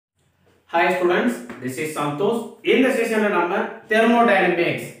Hi students, this is Santosh. In the session நம்ம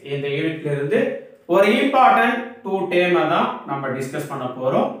thermodynamics இந்த யூனிட்ல இருந்து ஒரு important two term தான் நம்ம டிஸ்கஸ் பண்ண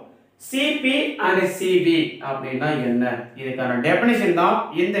போறோம். Cp and Cv அப்படினா என்ன? இதுக்கான டெஃபினிஷன் தான்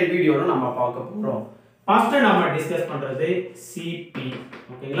இந்த வீடியோல நம்ம பார்க்க போறோம். ஃபர்ஸ்ட் நம்ம டிஸ்கஸ் பண்றது Cp.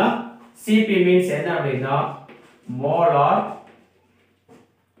 ஓகேங்களா? Cp மீன்ஸ் என்ன அப்படினா molar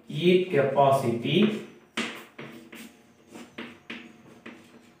heat capacity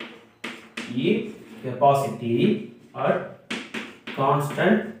at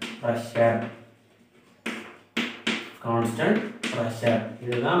constant pressure.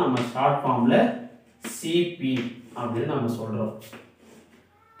 இதுதான் நம்ம ஷார்ட் ஃபார்ம்ல Cp அப்படின்னு நம்ம சொல்றோம்.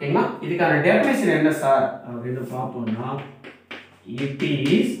 ஓகேங்களா? இதுக்கான டெஃபினிஷன் என்ன சார் அப்படின்னு பார்த்தோம்னா it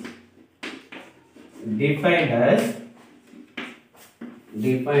is defined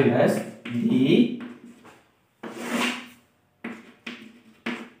as the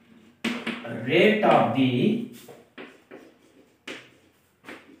rate of the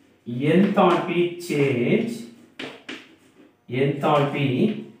enthalpy change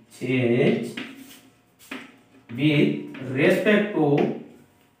with respect to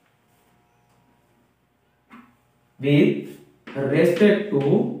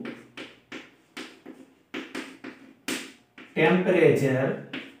temperature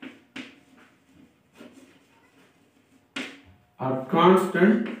at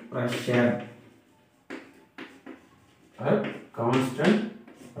constant pressure.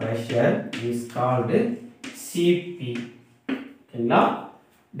 Is called Cp. Okay,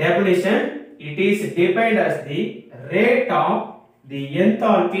 definition: it is defined as the rate of the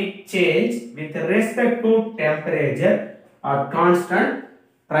enthalpy change with respect to temperature at constant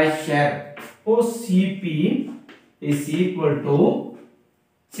pressure. So Cp is equal to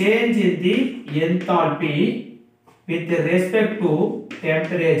change in the enthalpy with respect to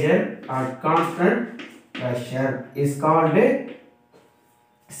temperature at constant pressure is called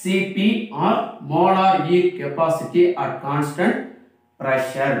Cp or molar heat capacity at constant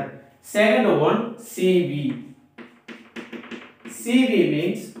pressure. Second one Cv. Cv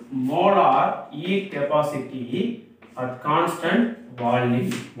means molar heat capacity at constant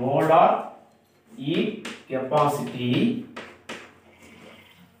volume. Molar heat capacity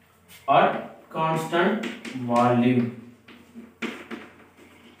at constant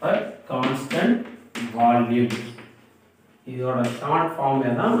volume. இதோட short form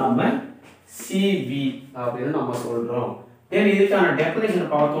தான் நம்ம Cv அப்படின்னு நம்ம சொல்றோம். தென் இதுக்கான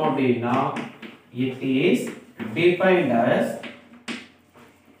definition பார்த்தோம் அப்படினா it is defined as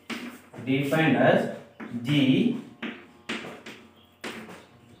the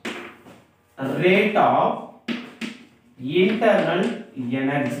rate of internal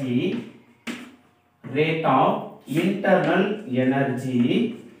energy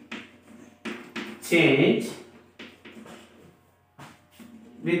change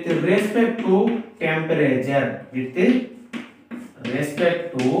with respect to temperature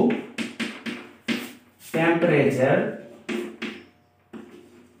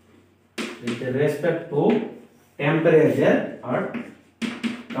at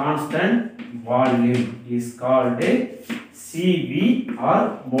constant volume is called Cv or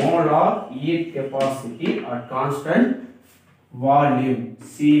molar heat capacity at constant volume.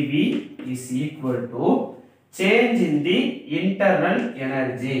 Cv is equal to change in the internal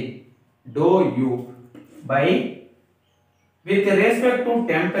energy dou U by with respect to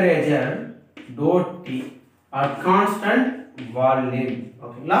temperature dou T at constant volume.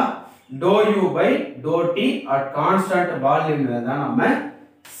 ஓகேங்களா? dou U by dou T at constant volume தான் நம்ம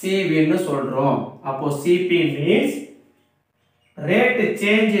Cv ன்னு சொல்றோம். அப்போ Cp means rate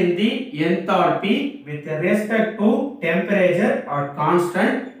change in the enthalpy with respect to temperature at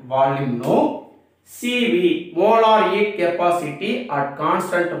constant volume. No, Cv molar heat capacity at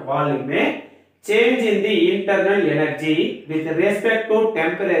constant volume में change in the internal energy with respect to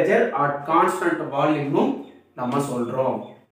temperature at constant volume நம்ம சொல்றோம்.